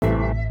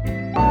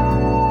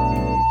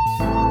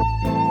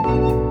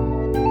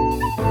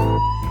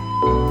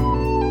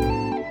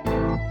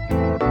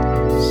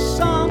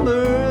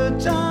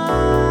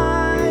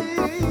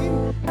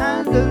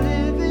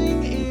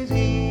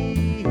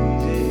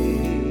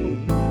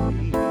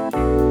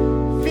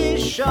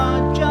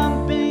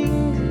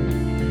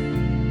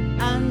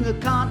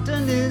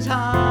is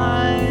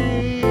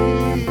high.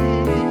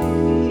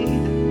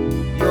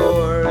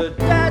 Your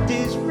dad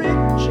is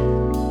rich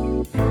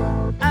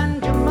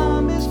and your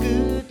mom is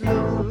good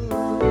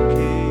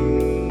looking.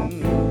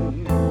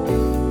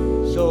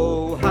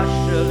 So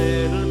hush a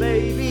little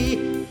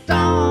baby,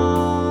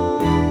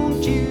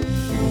 don't you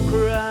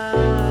cry.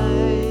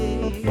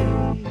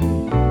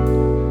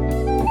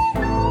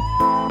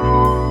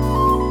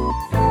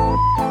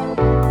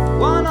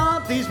 One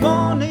of these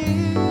mornings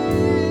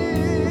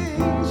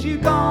you're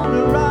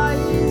gonna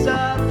rise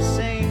up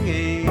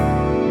singing.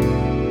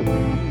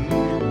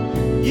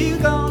 You're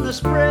gonna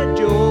spread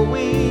your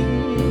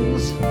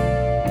wings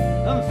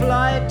and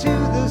fly to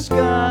the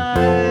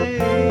sky.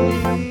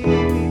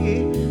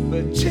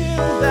 But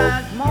till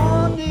that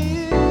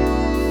morning,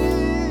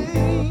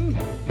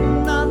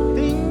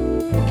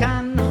 nothing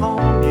can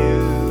harm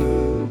you.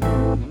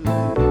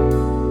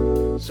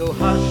 So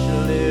hush a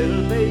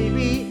little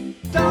baby,